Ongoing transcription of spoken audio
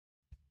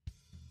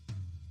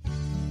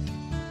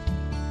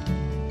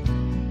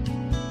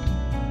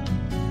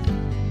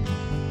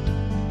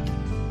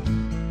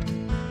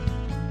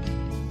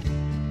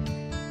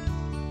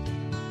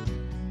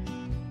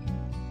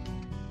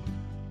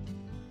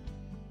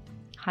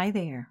Hi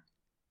there,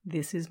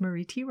 this is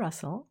Marie T.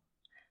 Russell.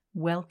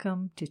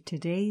 Welcome to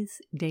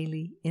today's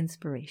Daily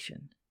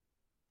Inspiration.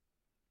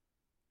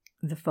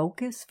 The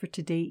focus for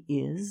today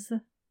is,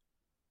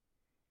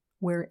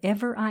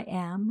 wherever I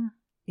am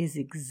is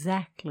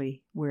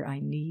exactly where I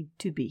need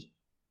to be.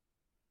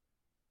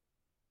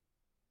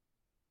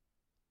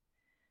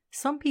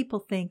 Some people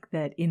think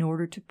that in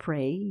order to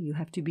pray, you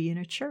have to be in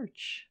a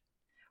church,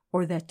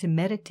 or that to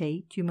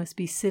meditate, you must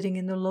be sitting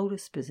in the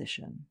lotus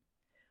position,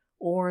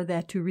 or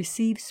that to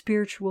receive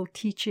spiritual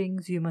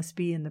teachings, you must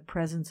be in the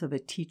presence of a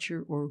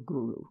teacher or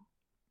guru.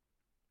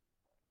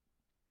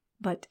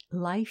 But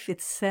life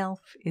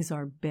itself is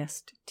our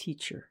best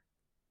teacher.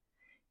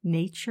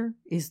 Nature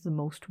is the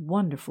most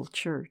wonderful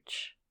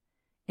church,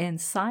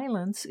 and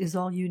silence is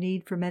all you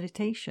need for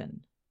meditation.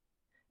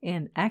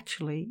 And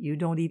actually, you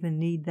don't even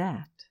need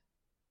that.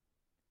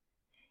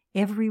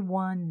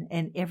 Everyone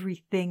and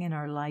everything in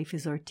our life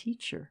is our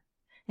teacher,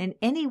 and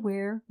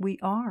anywhere we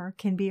are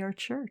can be our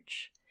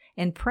church.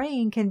 And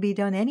praying can be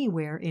done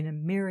anywhere in a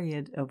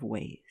myriad of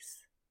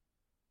ways.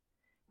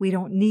 We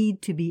don't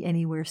need to be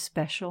anywhere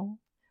special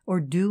or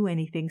do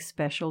anything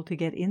special to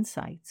get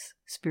insights,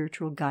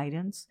 spiritual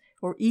guidance,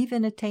 or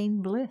even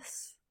attain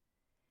bliss.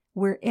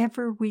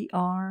 Wherever we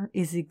are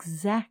is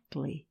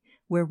exactly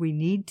where we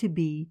need to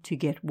be to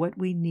get what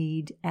we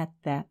need at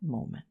that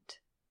moment.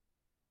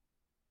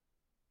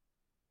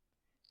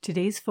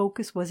 Today's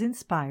focus was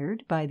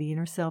inspired by the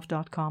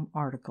InnerSelf.com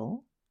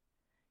article,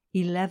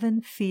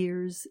 11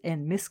 Fears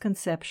and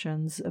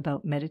Misconceptions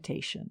About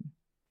Meditation,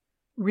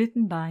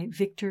 written by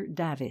Victor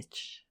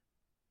Davidge.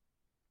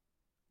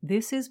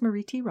 This is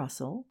Marie T.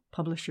 Russell,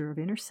 publisher of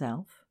Inner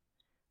Self,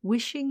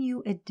 wishing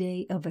you a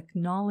day of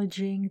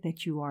acknowledging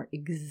that you are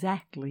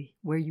exactly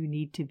where you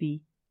need to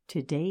be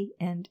today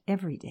and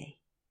every day.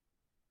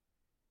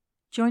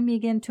 Join me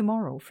again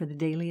tomorrow for the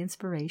daily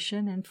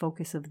inspiration and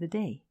focus of the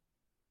day.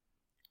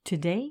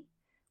 Today,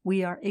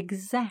 we are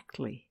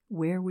exactly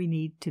where we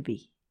need to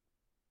be.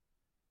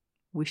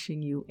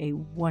 Wishing you a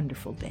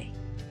wonderful day.